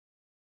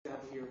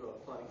hear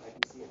about plotting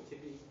IPC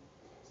activity.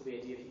 So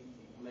the idea that you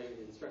measure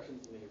the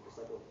instructions, you measure per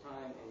cycle of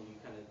time, and you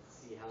kind of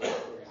see how the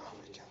program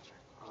changes.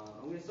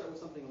 I'm going to start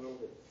with something a little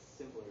bit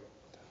simpler.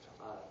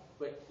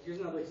 But here's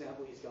another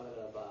example he's got of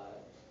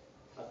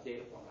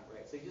data format,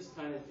 right? So you just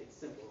kind of, it's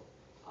simple.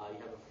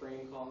 You have a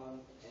frame column,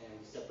 and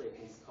you separate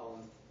these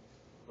columns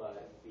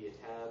via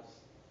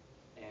tabs,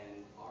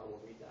 and R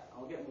will read that.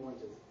 I'll get more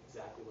into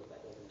exactly what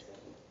that does in a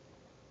second.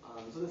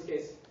 So in this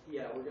case,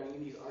 yeah, we're going to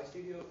use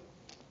RStudio,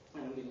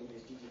 and I'm going to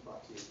use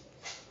ggplot2.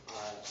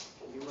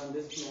 We can run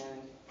this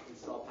command,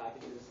 install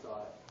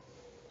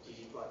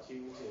packages.ggplot2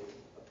 to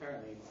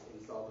apparently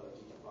install the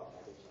ggplot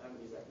package. I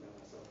haven't used that command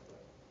myself,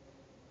 but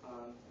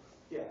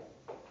yeah.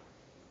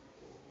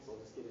 So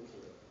let's get into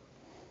it.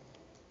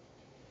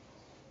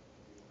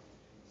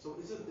 So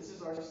this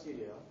is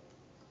RStudio,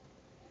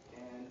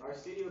 and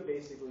RStudio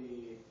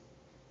basically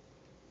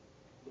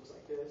looks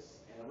like this,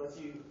 and it lets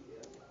you.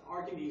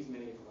 R can be used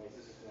many different ways.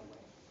 This is one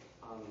way.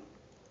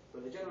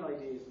 But the general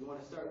idea is we want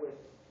to start with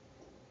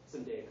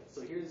some data. So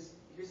here's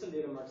some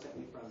data Mark sent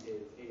me from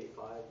his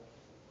 885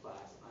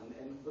 class, and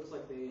it looks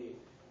like they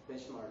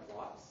benchmark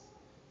blocks.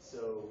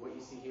 So what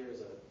you see here is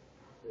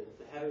the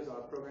headers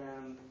are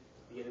program,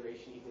 the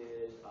iteration he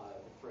did,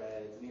 the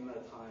threads, and the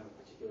amount of time a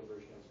particular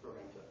version of his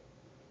program took.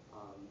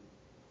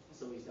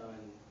 So he's done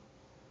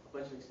a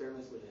bunch of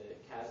experiments with a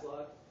CAS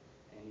log,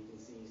 and you can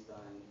see he's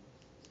done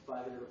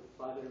five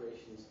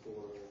iterations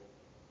for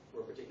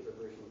a particular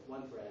version with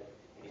one thread,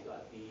 and he's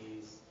got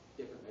these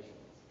different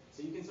measurements.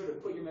 So you can sort of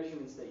put your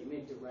measurements that you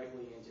make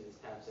directly into this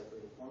tab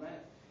separated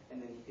format,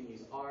 and then you can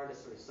use R to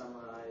sort of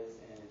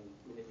summarize and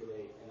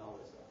manipulate and all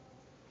this stuff.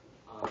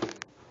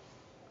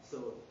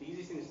 So the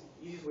easiest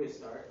way to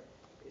start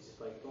is just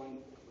by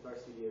going with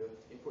RStudio,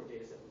 import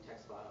dataset from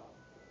text file,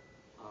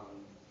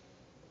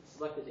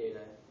 select the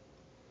data.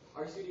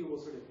 RStudio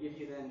will sort of give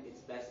you then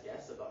its best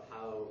guess about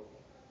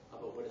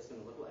what it's going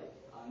to look like.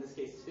 In this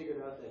case, it's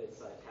figured out that it's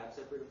a tab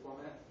separated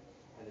format,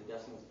 and the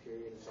decimals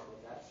period and stuff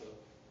like that. So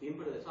the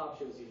input at the top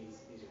shows you these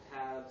are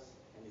tabs,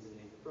 and these are the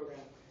names of the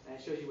program, and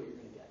it shows you what you're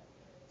going to get.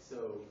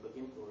 So you click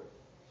import,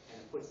 and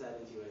it puts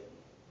that into a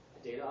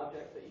data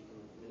object that you can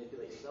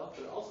manipulate yourself,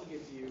 but it also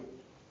gives you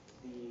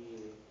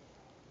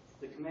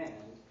the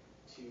command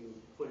to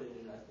put it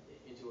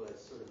into a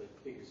sort of a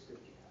bigger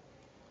script you have.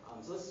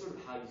 So this is sort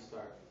of how you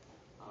start.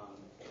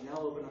 And now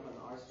I'll open up an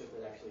R script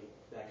that actually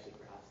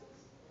graphs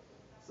this.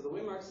 So the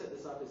way Mark set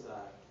this up is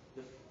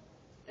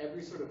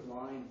every sort of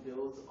line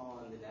builds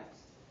on the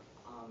next,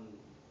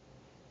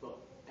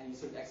 and he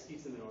sort of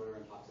executes them in order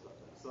and talks about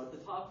them. So at the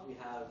top we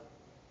have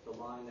the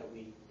line that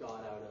we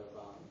got out of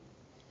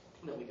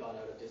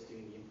just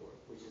doing the import,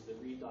 which is the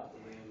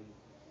read.lim,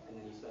 and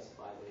then you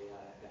specify the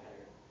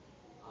header.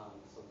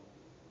 So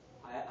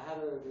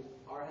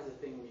R has a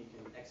thing where you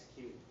can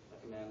execute a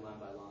command line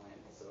by line.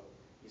 So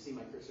you see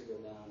my cursor go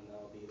down, and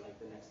that'll be like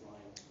the next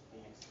line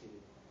being executed.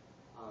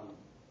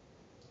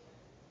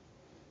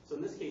 So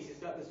in this case, he's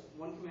got this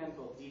one command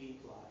called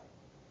ggplot.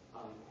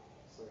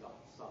 Sorry, I'll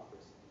stop for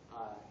a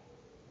second.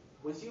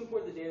 Once you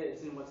import the data,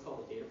 it's in what's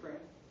called a data frame.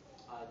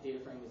 Data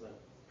frame is a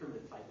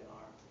primitive type in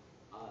R.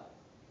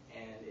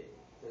 And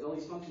there's all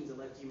these functions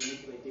that let you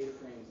manipulate data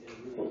frames in a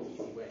really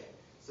easy way.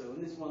 So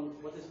in this one,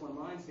 what this one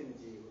line is going to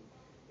do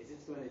is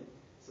this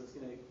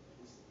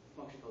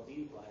function called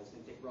ggplot is going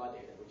to take raw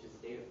data, which is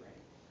a data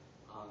frame.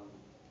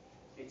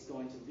 It's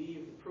going to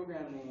leave the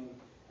program name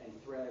and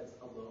threads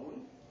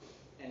alone,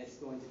 and it's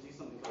going to do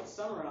something called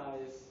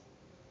summarize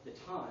the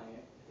time.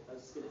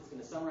 It's going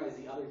to summarize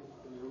the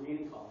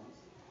remaining columns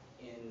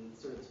in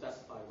sort of a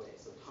specified way.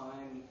 So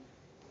time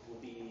will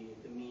be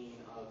the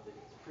mean of the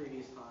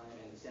previous time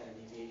and the standard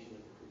deviation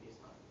of the previous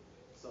time.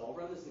 So I'll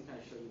run this and kind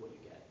of show you what you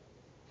get.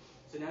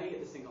 So now you get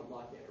this thing called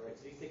block data, right?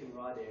 So he's taken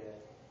raw data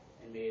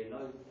and made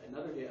another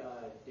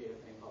data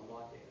frame called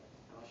block data,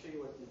 and I'll show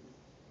you how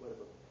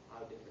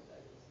different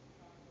that is.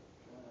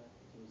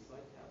 Can you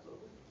slide tabs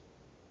over?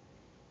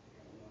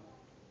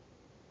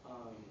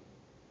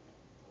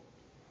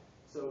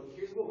 So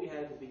here's what we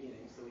had at the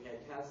beginning. So we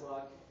had CAS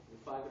log with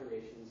 5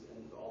 iterations,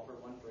 and all for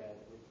one thread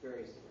with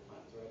various different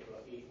times, right?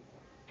 About 8,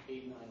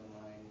 9, 9,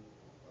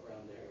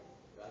 around there.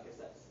 I guess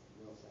that's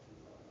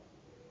milliseconds. I don't know.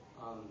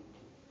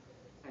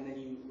 And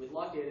then with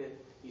log data,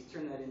 he's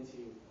turned that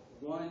into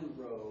one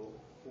row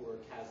for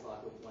CAS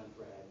log with one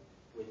thread,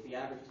 with the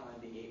average time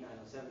being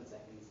 8,907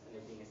 seconds, and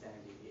there being a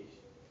standard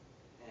deviation.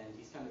 And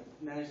he's kind of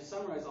managed to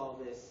summarize all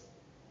of this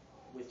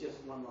with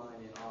just one line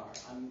in R.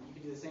 You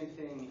could do the same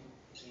thing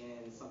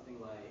in something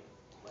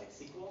like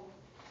SQL.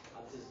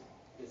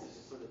 This is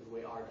just sort of the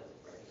way R does it,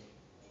 right?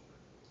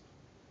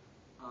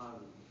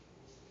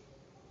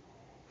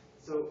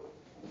 So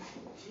to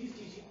use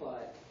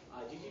ggplot,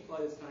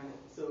 ggplot is is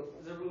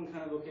everyone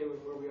kind of okay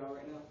with where we are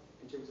right now?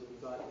 In terms of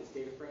we've got this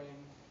data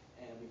frame,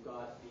 and we've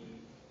got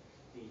the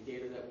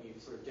data that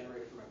we've sort of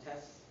generated from our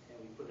tests, and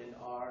we put it into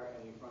R,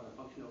 and we've run a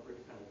function over it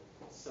to kind of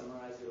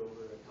summarize it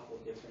over a couple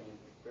of different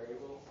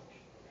variables.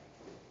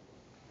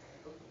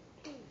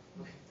 Okay.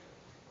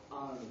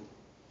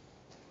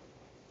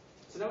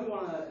 So now we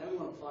want to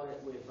plot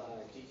it with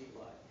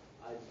ggplot.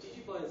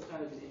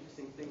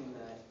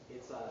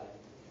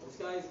 this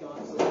guy's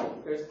gone. So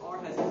there's R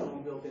has its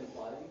own built-in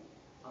plotting,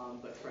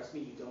 but trust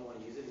me, you don't want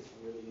to use it. It's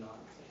really not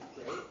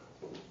great.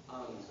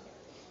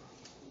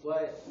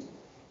 What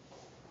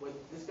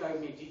this guy who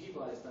made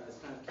ggplot has done is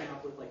kind of came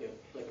up with like a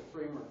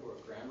framework or a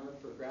grammar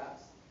for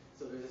graphs.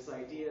 So there's this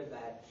idea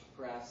that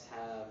graphs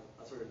have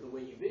a sort of the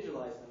way you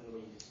visualize them and the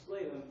way you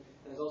display them,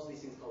 and there's also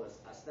these things called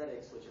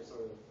aesthetics, which are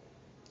sort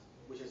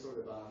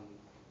of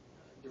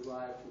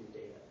derived from your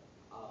data.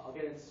 I'll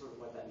get into sort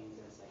of what that means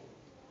in a second.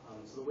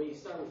 So the way you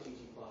start with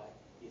ggplot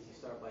is you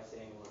start by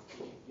saying, well,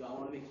 I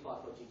want to make a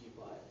plot called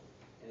ggplot,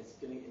 and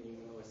you're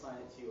going to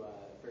assign it to a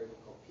variable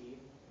called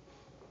p.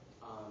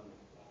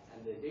 And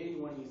the data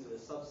you want to use is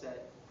a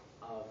subset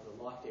of the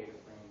lock data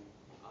frame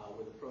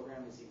where the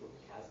program is equal to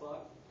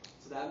caslog.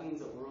 So that means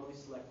that we're only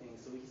selecting,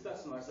 so he's got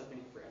some other stuff in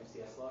it for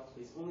MCS locks,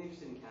 but he's only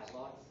interested in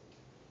caslocks.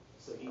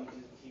 So he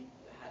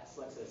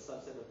selects a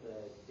subset of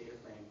the data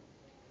frame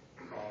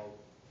called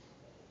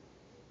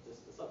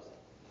just the subset.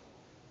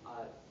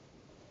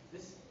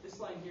 This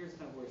line here is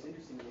kind of where it's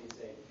interesting when you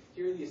say,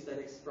 here are the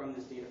aesthetics from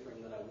this data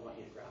frame that I want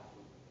you to graph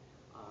from.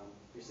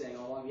 You're saying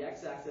along the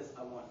x-axis,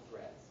 I want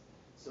threads.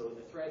 So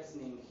the thread's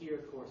name here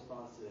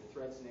corresponds to the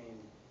thread's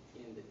name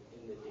in the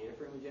data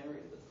frame we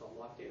generated. That's called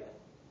lock data.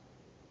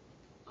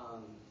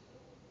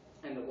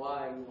 And the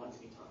y we want to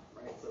be time,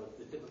 right? So it's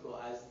the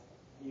typical, as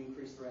you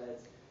increase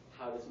threads,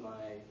 how does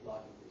my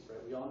lock increase,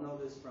 right? We all know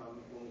this from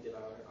when we did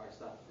our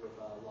stuff with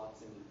locks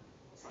in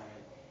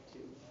assignment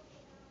 2.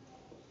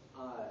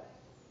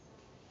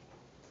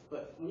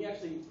 But when you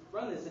actually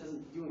run this, it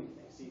doesn't do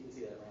anything. So you can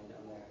see that it ran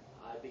down there.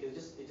 Because it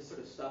just sort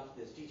of stuffed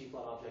this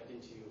ggplot object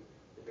into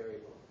the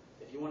variable.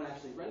 If you want to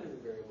actually render the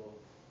variable,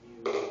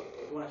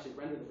 if you want to actually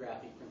render the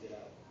graph, you print it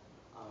out.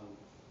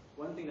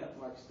 One thing that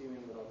Mark's doing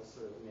that I'll just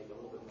sort of make a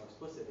little bit more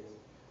explicit is,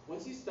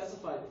 once you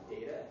specify the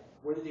data,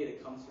 where the data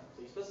comes from.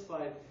 So you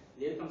specify the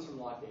data comes from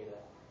lock data.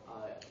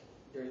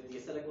 The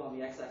aesthetic along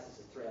the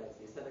x-axis is threads.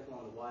 The aesthetic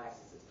along the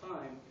y-axis is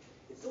time.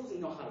 It still doesn't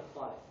know how to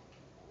plot it.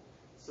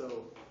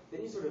 So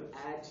then you sort of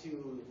add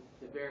to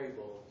the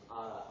variable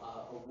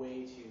a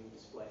way to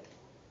display it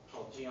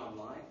called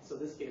geomLine. So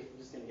in this case, we're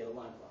just going to get a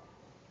line plot.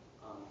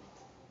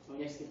 When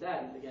you execute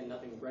that, again,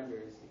 nothing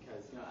renders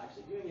because you're not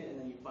actually doing it, and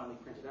then you finally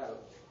print it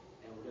out,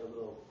 and we'll get a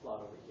little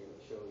plot over here that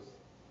shows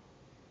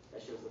the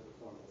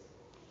performance.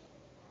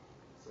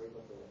 Sorry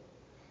about the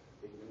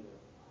big window.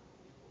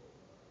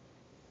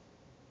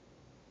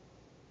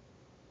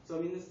 So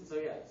I mean, so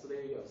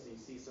there you go. So you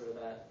see sort of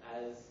that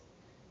as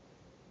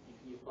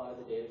you plotted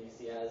the data, you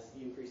see as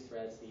you increase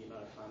threads, the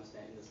amount of time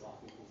spent in this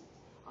lock increases.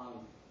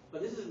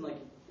 But this isn't like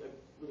a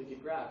really good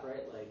graph,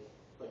 right? Like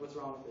what's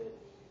wrong with it?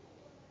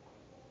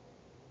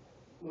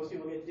 Most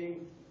people get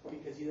dinged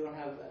because you don't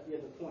have the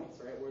points,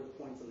 right? Where are the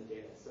points on the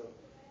data? So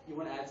you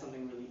want to add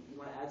something to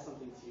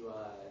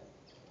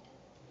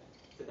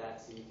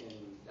that so you can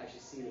actually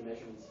see the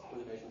measurements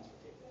where the measurements were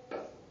taken.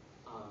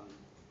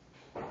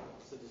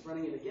 So just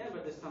running it again,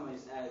 but this time I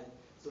just add.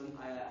 So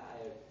I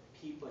have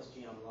p plus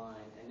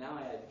geomLine, and now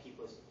I add a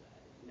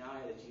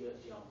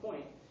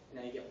geomPoint, and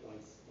now you get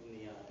points in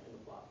the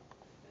plot.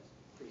 That's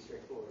pretty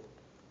straightforward.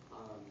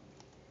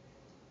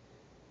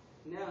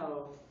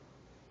 Now,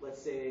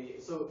 let's say,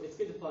 so it's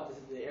good to plot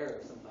the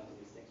error sometimes in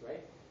these things,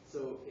 right?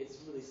 So it's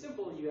really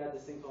simple. You add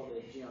this thing called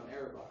the geom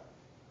error bar.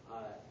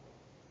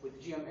 With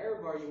the geom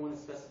error bar, you want to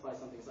specify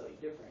something slightly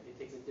different. It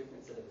takes a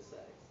different set of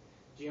aesthetics.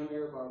 Geom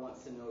error bar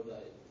wants to know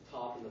the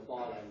top and the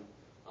bottom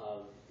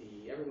of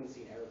everyone's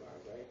seen error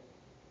bars, right?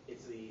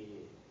 It's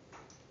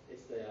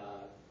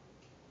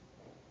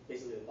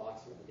basically the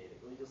box for the data.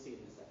 You'll see it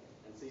in a second.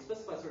 And so you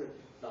specify sort of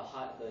the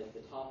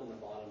top and the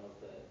bottom of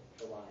the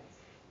lines.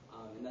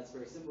 And that's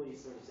very simple. You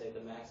sort of say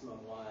the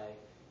maximum y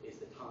is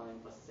the time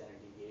plus the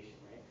standard deviation,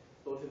 right?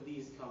 Both of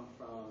these come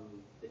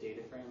from the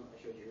data frame I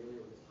showed you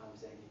earlier with the time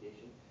standard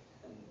deviation.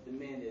 And the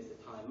min is the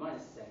time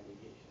minus the standard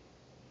deviation.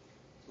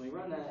 So when you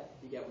run that,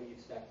 you get what you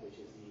expect, which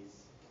is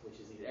these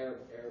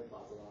error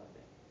plots along the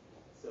thing.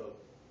 So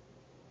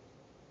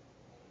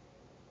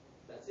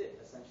that's it,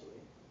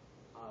 essentially,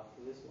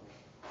 for this one.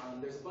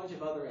 There's a bunch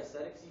of other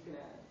aesthetics you can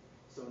add.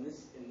 So in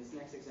this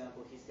next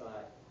example, he's going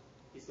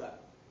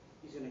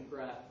to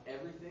graph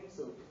everything.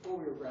 So before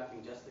we were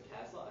graphing just the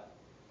caslog,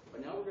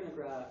 but now we're going to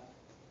graph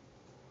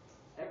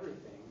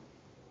everything.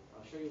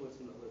 I'll show you what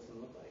it's going to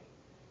look like.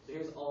 So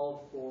here's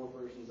all 4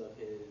 versions of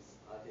his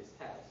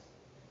test.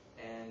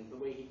 And the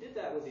way he did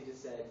that was he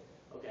just said,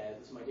 okay,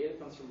 so my data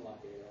comes from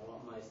lock data. I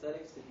want my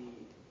aesthetics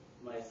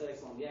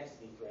along the x to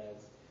be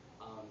threads,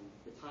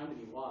 the time to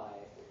be y,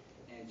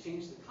 and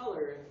change the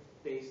color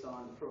based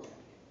on the program name.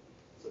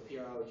 So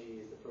PROG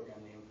is the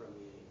program name from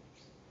the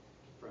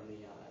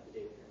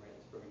data frame, right?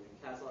 It's program name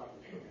caslog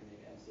and program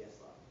name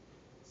MCSlog.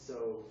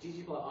 So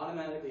ggplot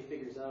automatically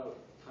figures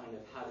out kind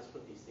of how to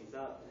split these things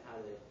up and how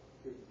to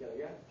group together.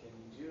 Yeah. Can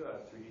you do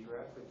a 3D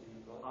graph with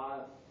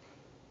ggplot?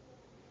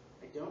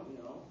 I don't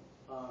know.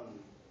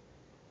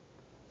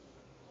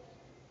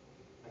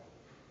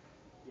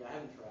 I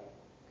haven't tried.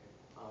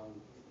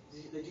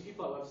 The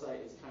ggplot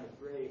website is kind of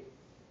great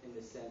in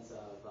the sense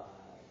of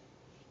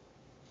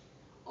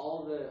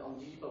all on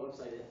the ggplot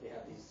website, they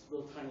have these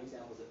little tiny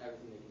examples of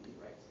everything they can do,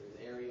 right? So there's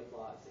area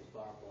plots, there's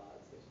bar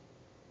plots,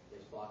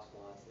 there's box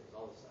plots, there's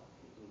all this stuff.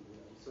 You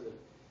sort of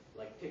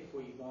like pick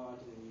what you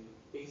want, and then you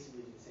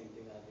basically do the same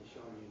thing that I've been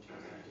showing you in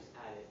terms of you just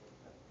add it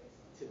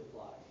to the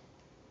plot.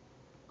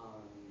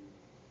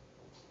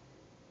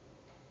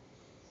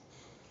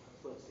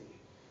 Let's see.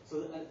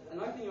 So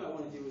another thing you might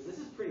want to do is, this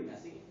is pretty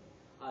messy.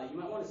 You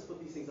might want to split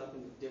these things up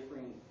into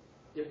different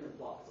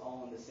plots,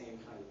 all in the same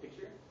kind of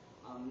picture.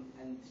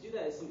 And to do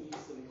that, you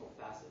use something called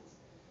facets.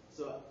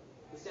 So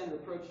the standard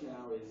approach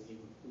now is you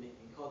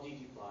call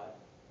ggplot,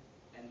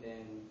 and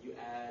then you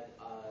add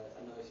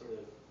another sort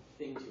of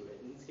thing to it.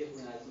 In this case,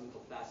 we're going to add something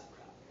called facet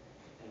graph.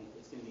 And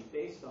it's going to be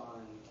based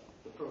on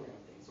the program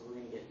thing. So we're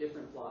going to get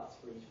different plots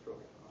for each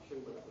program. I'll show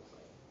you what that looks like.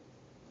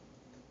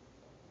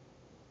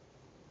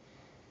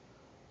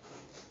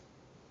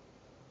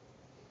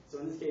 So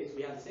in this case,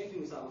 we have the same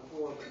thing we saw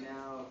before, but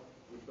now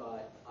we've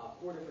got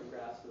 4 different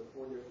graphs for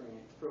 4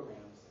 different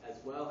programs, as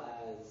well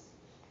as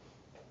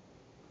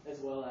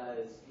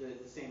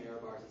the same error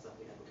bars and stuff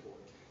we had before.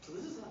 So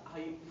this is how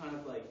you kind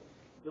of like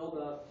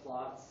build up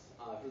plots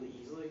really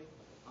easily,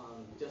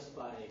 just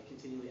by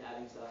continually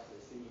adding stuff to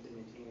this thing you've been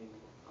maintaining.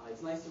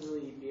 It's nice to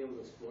really be able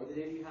to explore the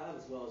data you have,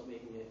 as well as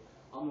making it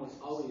almost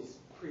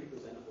always pretty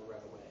presentable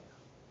right away.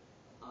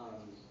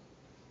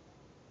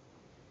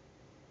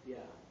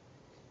 Yeah.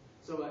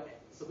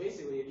 So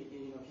basically, if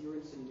you were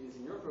interested in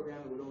using your program,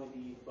 it would only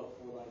be about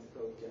 4 lines of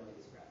code to generate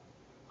this graph.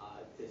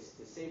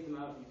 To save them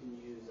out, you can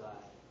use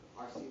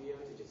RStudio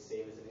to just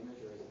save as an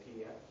image or as a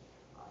PDF.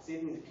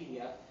 Saving as a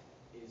PDF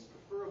is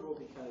preferable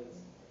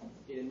because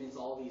it emits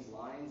all these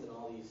lines and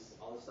all this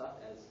stuff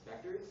as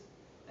vectors.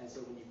 And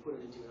so when you put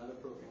it into another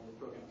program, the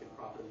program can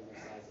properly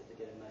resize it to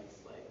get a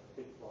nice, like,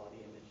 good quality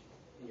image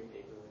in your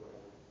paper or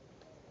whatever.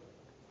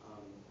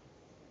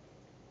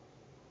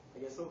 I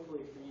guess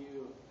hopefully for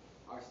you,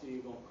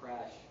 RStudio won't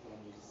crash when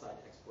you decide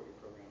to export your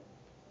program.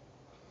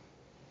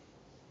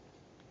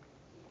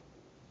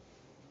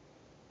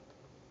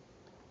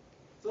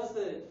 So that's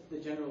the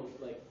general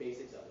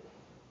basics of it.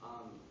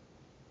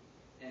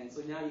 And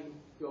so now you can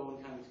go and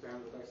kind of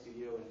experiment with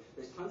RStudio, and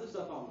there's tons of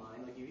stuff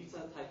online. Like if you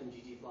type in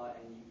ggplot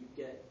and you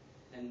get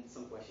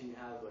some question you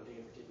have about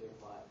doing a particular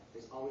plot,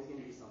 there's always going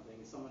to be something.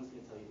 Someone's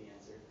going to tell you the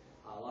answer.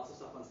 Lots of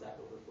stuff on Stack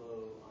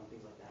Overflow, on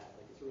things like that.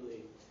 Like it's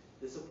really,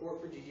 the support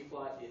for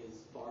ggplot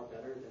is far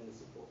better than the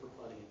support for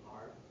plotting in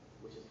R,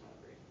 which is kind of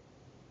great.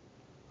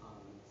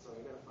 So I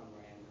gotta find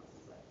where I am now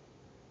since that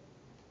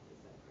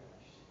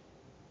crashed.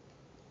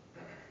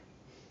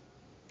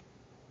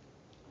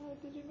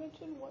 Did you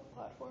mention what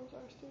platforms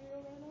RStudio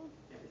ran on?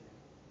 Everything.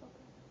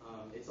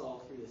 Okay. It's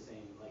all through the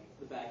same, like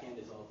the back end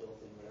is all built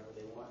in whatever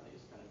they want. They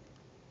just kind of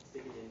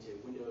stick it into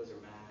Windows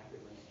or Mac or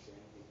Linux or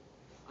anything.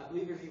 I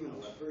believe there's even a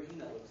web version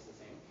that looks the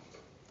same.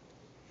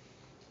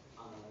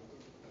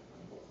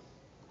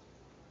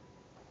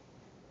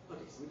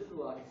 Okay, so we did the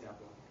log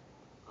example.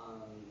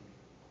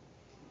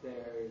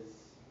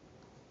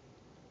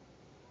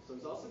 So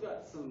he's also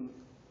got some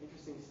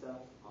interesting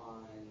stuff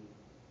on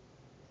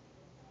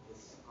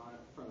this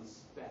from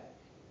spec.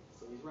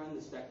 So he's run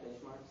the spec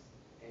benchmarks,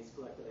 and he's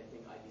collected, I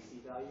think,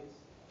 IBC values.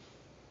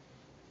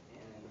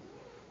 And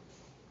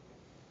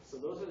so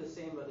those are the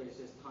same, but there's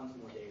just tons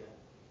more data.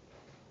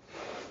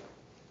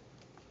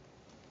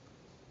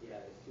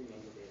 Yeah, there's 3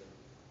 names of data.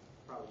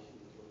 Probably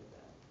shouldn't have looked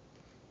at that.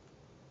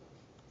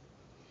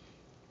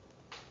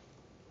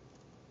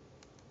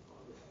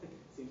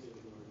 Seems to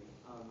ignore me.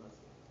 Let's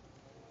see.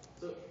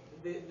 So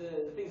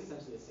the thing's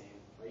essentially the same,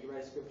 right? You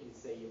write a script, you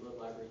say you load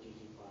library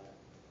ggplot,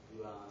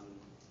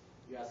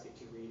 you ask it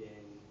to read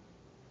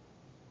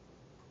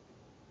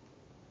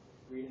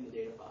in the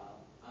data file.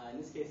 In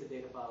this case, the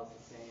data file is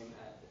the same,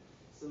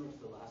 similar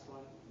to the last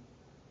one.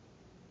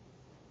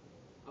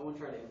 I won't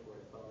try to import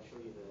it, but I'll show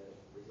you the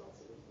results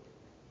of importing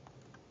it.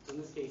 So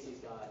in this case, he's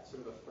got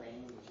sort of a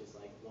frame, which is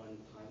like 1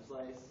 time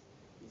slice.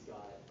 He's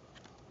got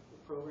the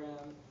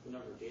program, the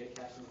number of data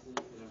cache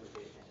instances, the number of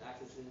data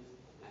cache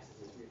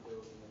accesses,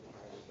 refills, and then the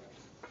entire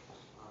instruction.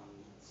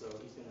 So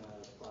he's going to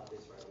plot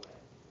this right away.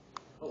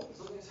 Oh,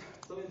 something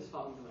just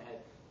popped into my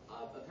head.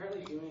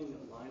 Apparently doing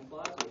line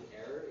plots with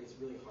error is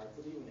really hard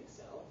to do in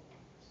Excel.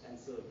 And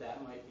so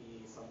that might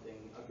be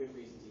a good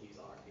reason to use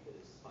R, because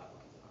it's 5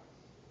 lines in R.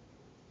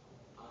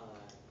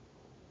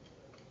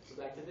 So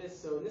back to this.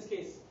 So in this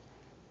case,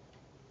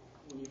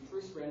 when you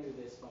first render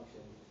this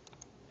function,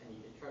 and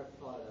you try to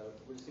plot it out,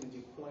 we're just going to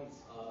do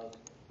points of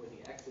where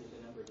the x is the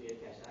number of data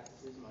cache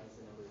accesses minus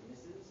the number of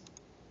misses.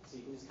 So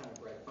you can just kind of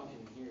write a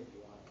function in here if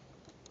you want.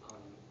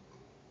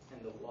 And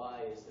the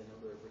y is the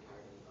number of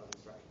retired of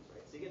instructions,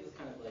 right? So you get this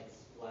kind of like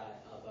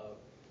splat about,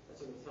 that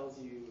sort of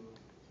tells you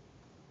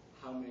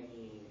how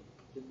many,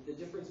 the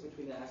difference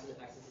between the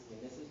accesses and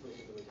the misses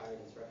versus the retired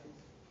instructions.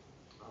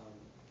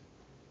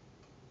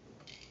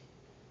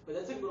 But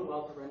that took a little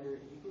while to render.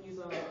 You can use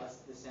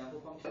the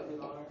sample function in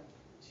R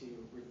to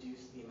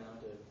reduce the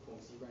amount of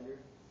points you render.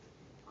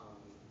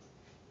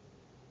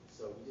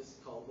 So we just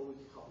called what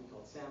we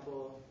called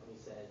sample, and we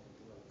said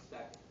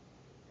spec,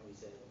 and we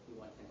said we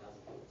want 10,000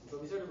 points. And so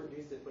we sort of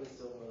reduced but it's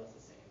still more or less the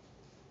same.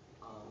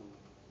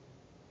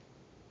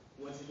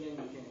 Once again,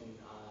 you can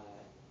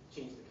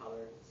change the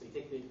color. So you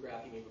take the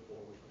graph you made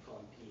before, which we're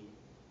calling P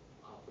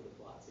for the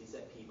plot. So you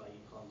set P by you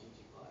column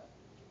ggplot,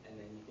 and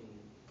then you can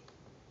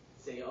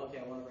say, okay,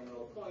 I want to render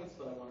all the points,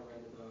 but I want to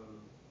render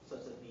them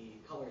such that the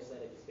color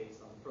aesthetic is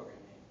based on the program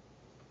name.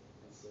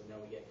 And so now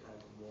we get kind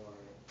of a more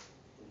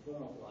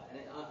informal plot, and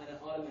it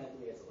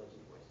automatically gets a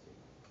legend voice too.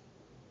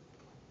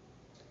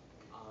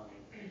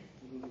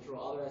 You can control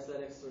other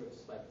aesthetics sort of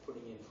just by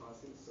putting in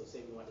constants. So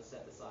say we want to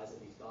set the size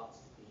of these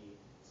dots to be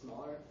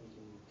smaller, we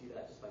can do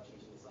that just by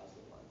changing the size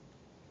to 1.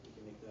 We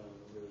can make them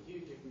really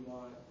huge if we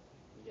want.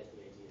 You get the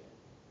idea.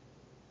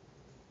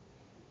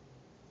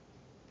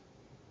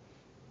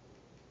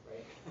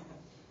 Right?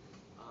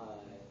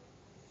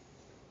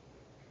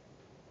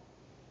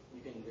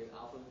 You can, there's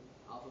alpha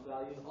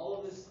values.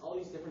 All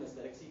these different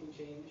aesthetics you can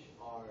change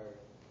are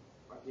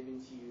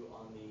given to you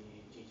on the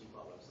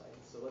ggplot website.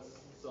 So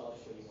I'll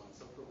show you one.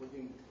 So we're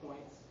doing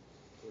points.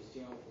 So it's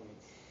geom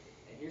points,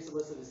 and here's a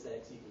list of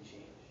aesthetics you can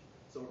change.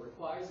 So it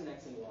requires an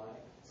x and y.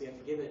 So you have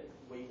to give it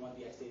what you want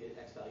the x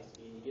values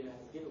to be, and you have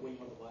to give it what you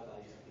want the y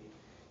values to be.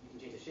 You can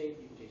change the shape,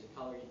 you can change the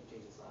color, you can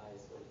change the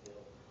size, the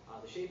fill.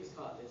 The shape is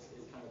kind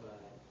of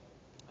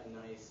a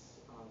nice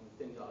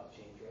thin dot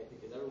change, right?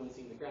 Because everyone's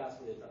seen the graphs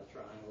where they've got the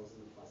triangles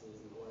and the pluses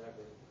and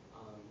whatever.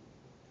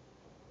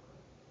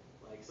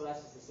 So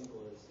that's just as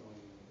simple as going,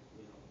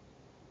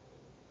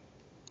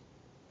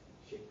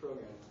 shape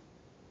program.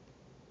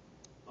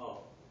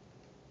 Oh,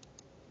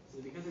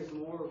 so because there's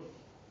more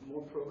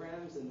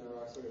programs and there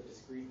are sort of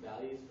discrete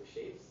values for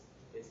shapes,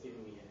 it's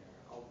giving me an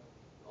error.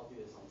 I'll do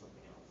this on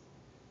something else.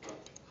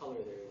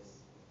 Color,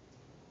 there's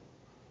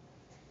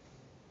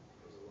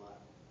a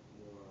lot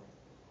more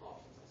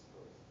options, I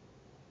suppose.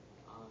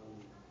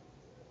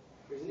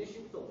 There's an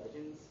issue with the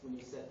legends when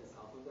you set this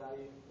alpha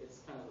value.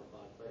 It's kind of a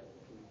bug, but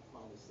you can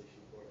find a solution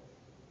for it.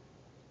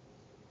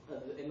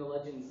 In the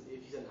legends,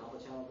 if you set an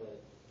alpha channel, the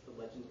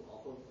legends will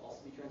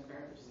also be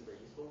transparent, which isn't very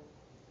useful.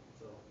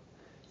 So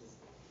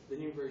the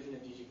new version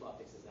of ggplot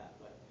fixes that,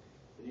 but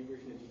the new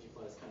version of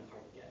ggplot is kind of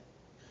hard to get.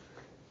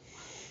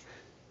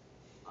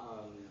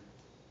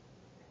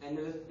 And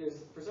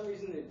there's for some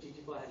reason the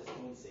ggplot has its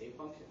own save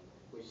function,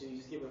 which you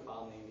just give it a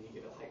file name and you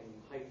give it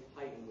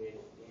height and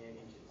width in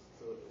inches,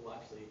 so it will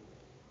actually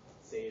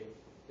save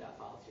that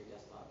file to your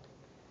desktop.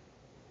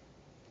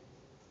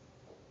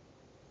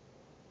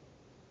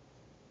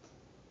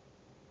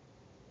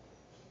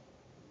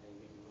 And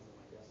we can look at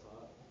my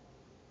desktop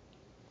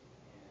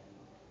and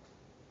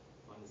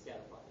find the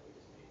scatter plot that we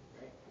just made,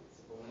 right? It's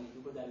simple, and you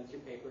can put that into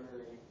your paper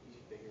or use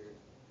your figure.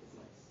 It's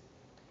nice.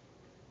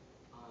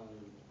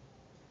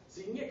 So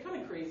you can get kind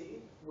of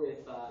crazy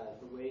with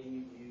the way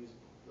you use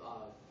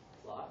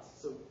plots.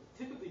 So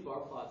typically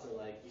bar plots are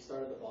like you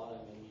start at the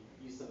bottom and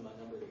you use some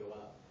number to go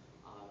up.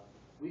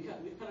 We've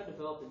kind of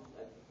developed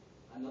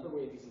another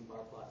way of using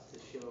bar plots to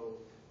show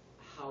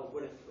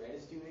what a thread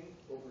is doing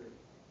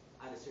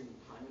at a certain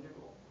time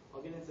interval.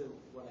 I'll get into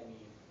what I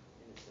mean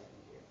in a second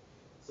here.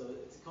 So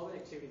it's called an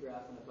activity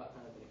graph, and I've got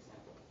kind of an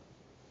example.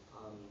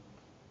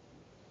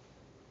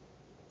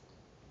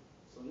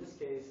 So in this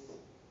case,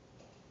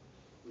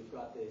 we've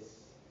got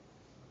this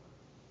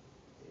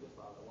data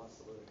file that wants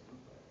to load a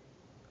template.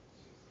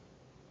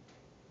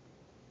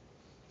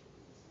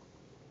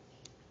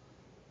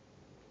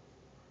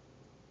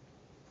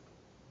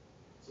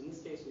 So in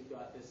this case, we've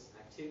got this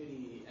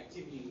activity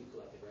we've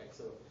collected, right?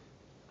 So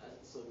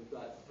we've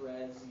got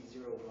threads,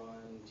 0,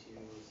 1, 2,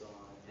 so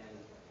on, and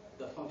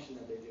the function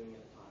that they're doing at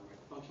the time, right?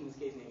 The function in this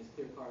case name is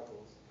clear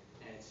particles,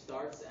 and it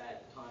starts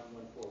at time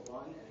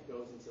 141, and it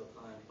goes until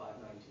time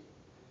 592.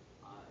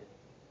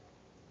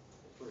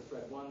 For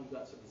thread 1, we've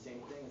got sort of the same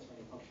thing. It's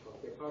running a function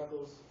called clear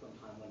particles from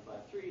time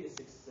 153 to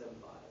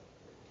 675.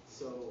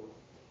 So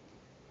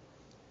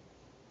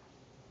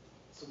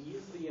we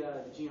use the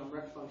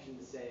geom_rect function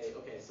to say,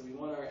 okay, so we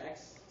want our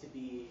x to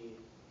be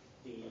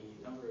the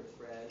number of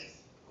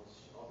threads.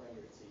 I'll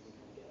render it so you can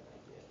kind of get an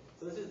idea.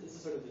 So this is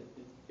sort of the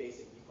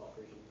basic default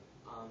version.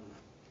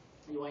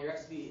 You want your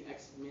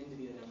x_min to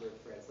be the number of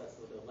threads. That's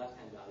the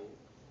left-hand value.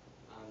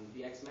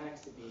 The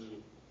x_max to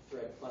be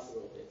thread plus a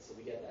little bit. So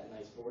we get that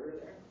nice border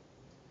there.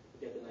 We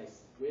get the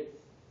nice width.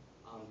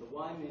 The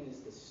y_min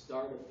is the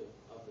start of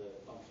the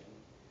function,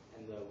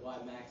 and the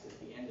y_max is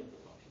the end of the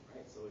function,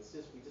 right? So it's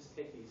just we just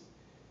take these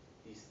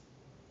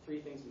three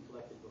things we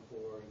collected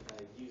before and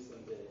kind of use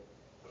them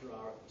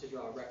to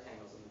draw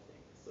rectangles on the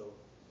thing. So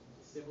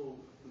simple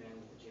command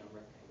with the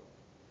geom_rectangle.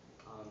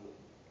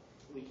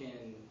 We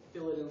can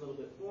fill it in a little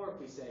bit more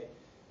if we say,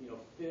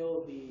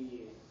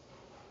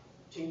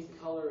 change the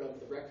color of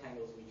the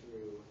rectangles we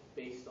drew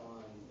based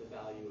on the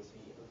value of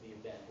the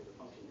event or the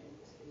function name in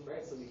this case,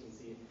 right? So we can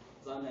see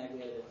it's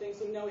automatically added a thing.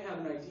 So now we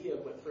have an idea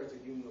of what threads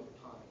are doing over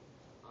time.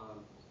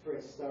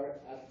 Threads start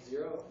at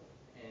 0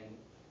 and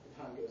the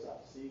time goes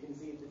up. So you can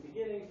see at the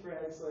beginning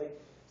threads, like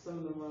some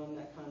of them run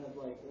that kind of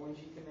like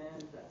orangey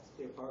command, that's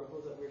clear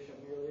particles that we were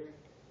showing earlier,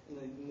 and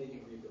then they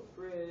do rebuild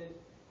grid,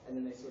 and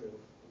then they sort of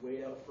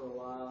wait out for a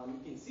while, and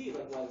you can see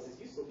like why this is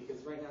useful,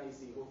 because right now you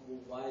see, well,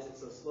 why is it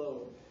so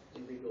slow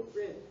in rebuild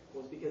grid?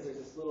 Well, it's because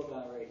there's this little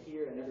guy right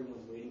here, and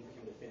everyone's waiting for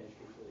him to finish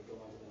before they go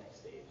on to the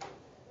next stage.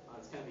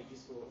 It's kind of a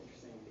useful,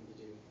 interesting thing to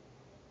do.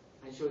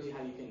 And it shows you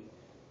how you can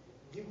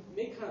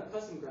make kind of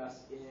custom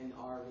graphs in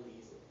R really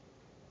easily.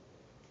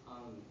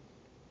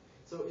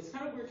 So it's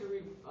kind of weird to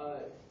read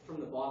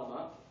from the bottom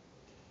up.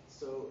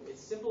 So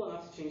it's simple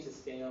enough to change the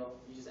scale.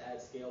 You just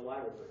add scale y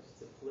reverse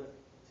to flip,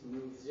 to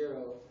move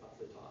 0 up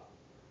to the top.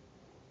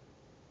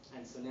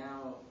 And so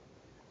now,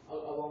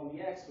 along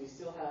the x, we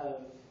still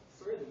have,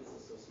 sorry that this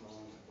is so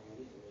small.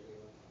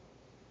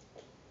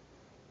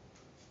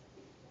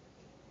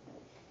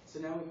 So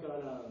now we've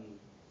got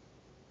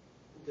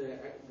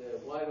the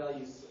y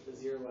value is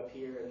 0 up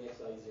here and the x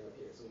value is 0 up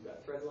here. So we've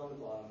got threads along the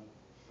bottom,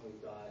 and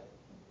we've got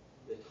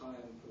the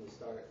time from the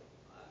start,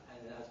 and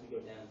then as we go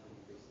down, time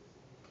increases.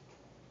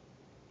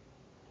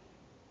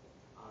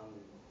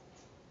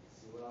 Let's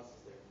see, what else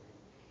is there?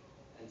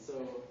 And so,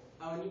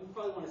 and you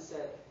probably want to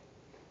set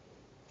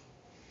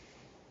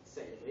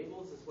your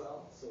labels as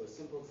well. So it's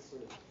simple to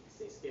sort of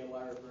say scale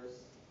y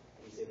reverse,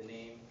 and you say the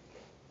name,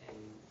 and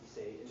you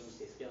say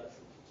scale x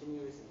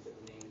continuous, and set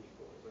the name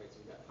equals, right? So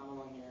we've got time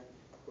along here,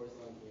 course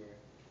along here,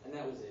 and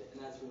that was it.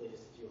 And that's really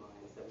just a few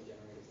lines that we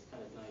generated. It's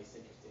kind of nice,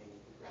 interesting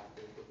graph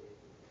very quickly.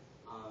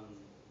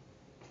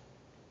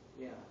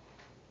 Yeah.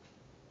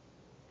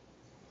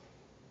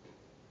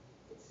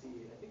 Let's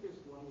see. I think there's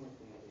one more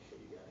thing I can show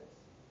you guys.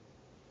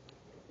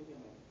 I think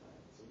I might have done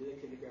it. So we did a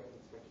activity graph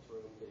inspect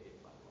tutorial. We did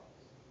 8 blocks.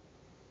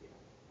 Yeah.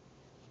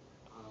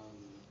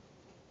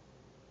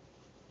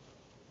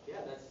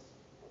 Yeah,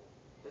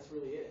 that's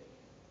really it.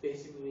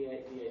 Basically, the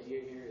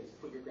idea here is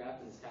put your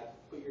graph in this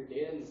put your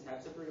data in this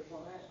tab separator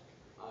format,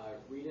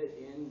 read it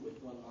in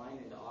with one line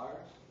into R,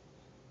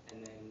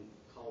 and then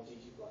call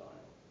ggplot on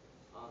it.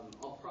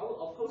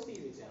 I'll post these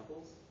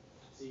examples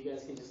so you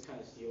guys can just kind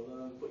of steal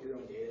them, put your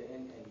own data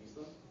in, and use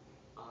them.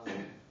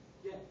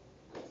 Yeah,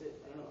 that's it.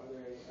 I don't know. Are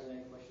there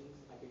any questions?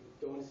 I could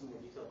go into some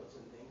more detail about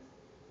certain things.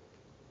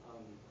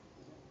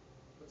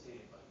 What's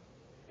 85?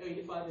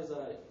 85 is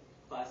a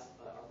class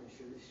Arvin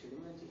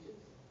Schuderman teaches.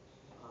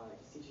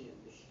 He's teaching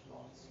this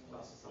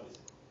class.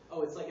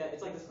 Oh, it's like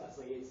this class,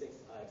 like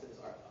 86. To this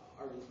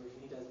Arvin's version.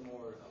 He does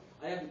more.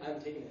 I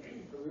haven't taken it.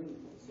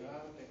 Arun. No, I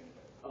haven't taken it.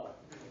 Oh.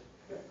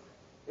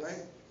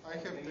 I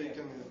have taken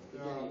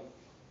it.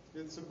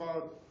 It's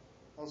about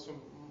also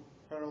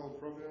parallel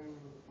programming,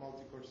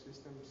 multi-core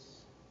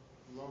systems,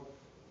 log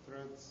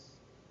threads,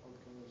 all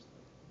kind of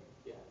stuff.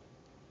 Yeah.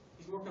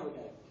 He's more kind of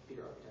like a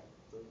computer architect,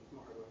 so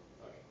more hardware.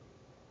 Okay.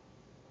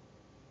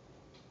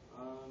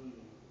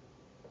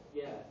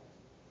 Yeah.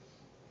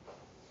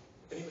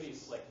 If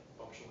anybody's like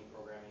functionally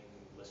programming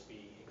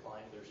Lispy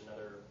inclined, there's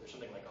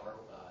something like R,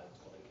 it's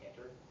called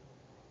Encanter.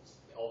 It's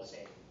all the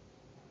same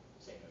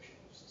notion,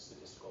 just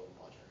statistical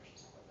logic and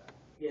stuff like that.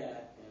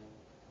 Yeah.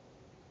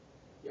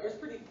 Yeah, ours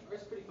pretty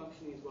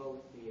functioning as well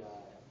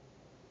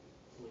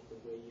with the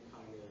way you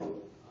kind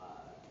of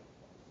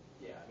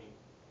Yeah, I mean,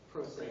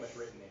 process. it's pretty much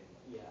written in.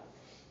 Yeah.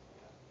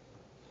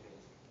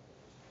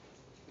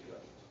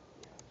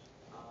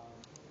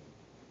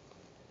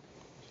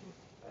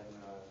 And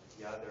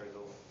yeah, there is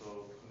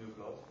also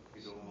ggplot.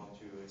 We don't want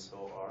to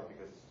install R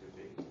because it's too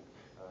big.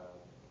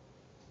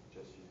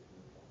 Just use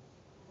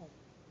ggplot.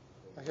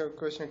 I have a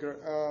question here.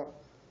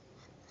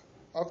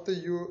 After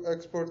you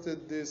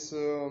exported this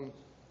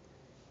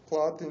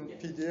plot in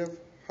PDF,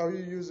 how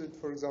you use it,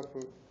 for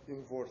example,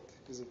 in Word?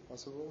 Is it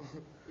possible?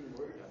 In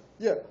Word?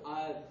 Yeah.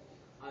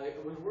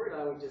 With Word,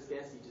 I would just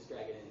guess you just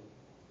drag it in,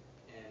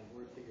 and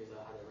Word figures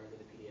out how to render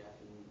the PDF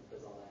and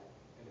does all that.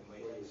 And then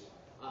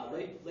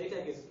LaTeX.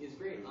 LaTeX is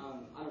great.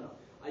 I don't know.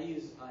 I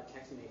use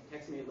TextMate.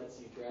 TextMate lets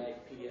you drag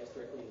PDFs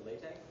directly into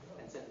LaTeX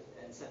and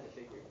set the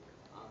figure.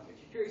 If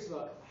you're curious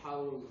about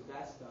how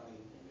that's done,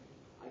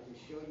 I can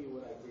show you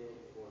what I did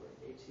for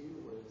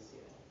A2. Where is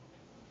it?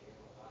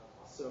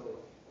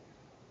 So,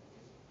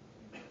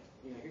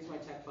 here's my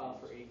tech file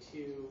for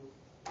A2.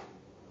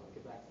 I'll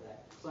get back to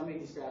that. So I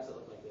made these graphs that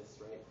look like this,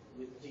 right?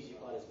 With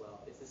ggplot as well.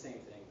 It's the same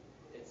thing.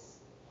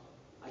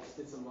 I just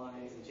did some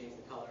lines and changed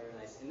the color, and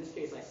in this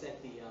case I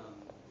set the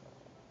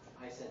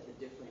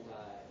different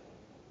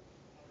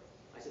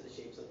I set the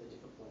shapes of the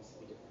different points to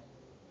be different,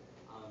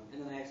 and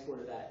then I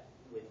exported that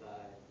with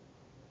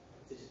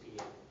to just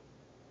PDF.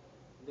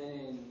 Then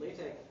in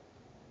LaTeX,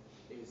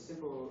 it was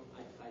simple.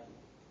 I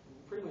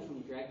pretty much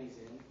when you drag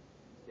these in,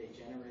 they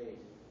generate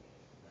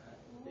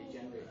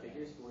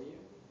figures for you,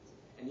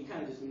 and you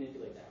kind of just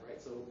manipulate that,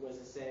 right? So what does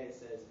it say? It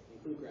says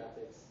include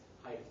graphics,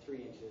 height of 3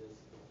 inches,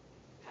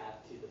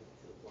 path to the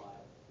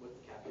plot, what's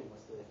the caption,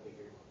 what's the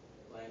figure,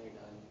 line you're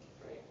done,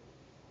 right?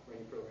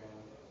 Run your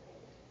program,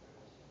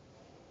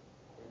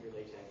 run your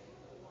LaTeX,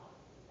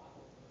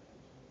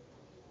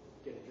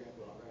 get a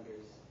example of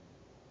renders.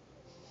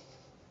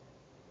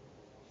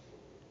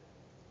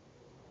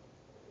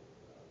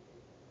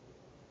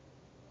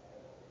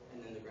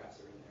 And then the graphs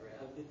are in there,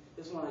 right?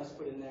 This one I just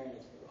put in there, and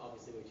it's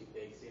obviously way too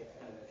big, so you have to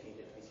kind of change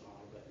it to be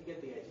smaller, but you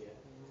get the idea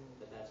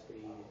that that's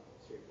pretty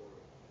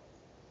straightforward.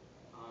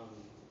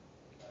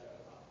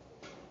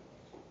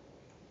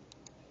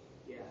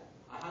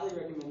 highly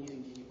recommend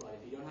using ggplot.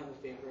 If you don't have a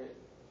favorite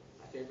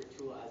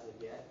tool as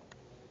of yet,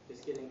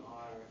 just getting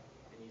R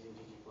and using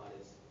ggplot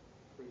is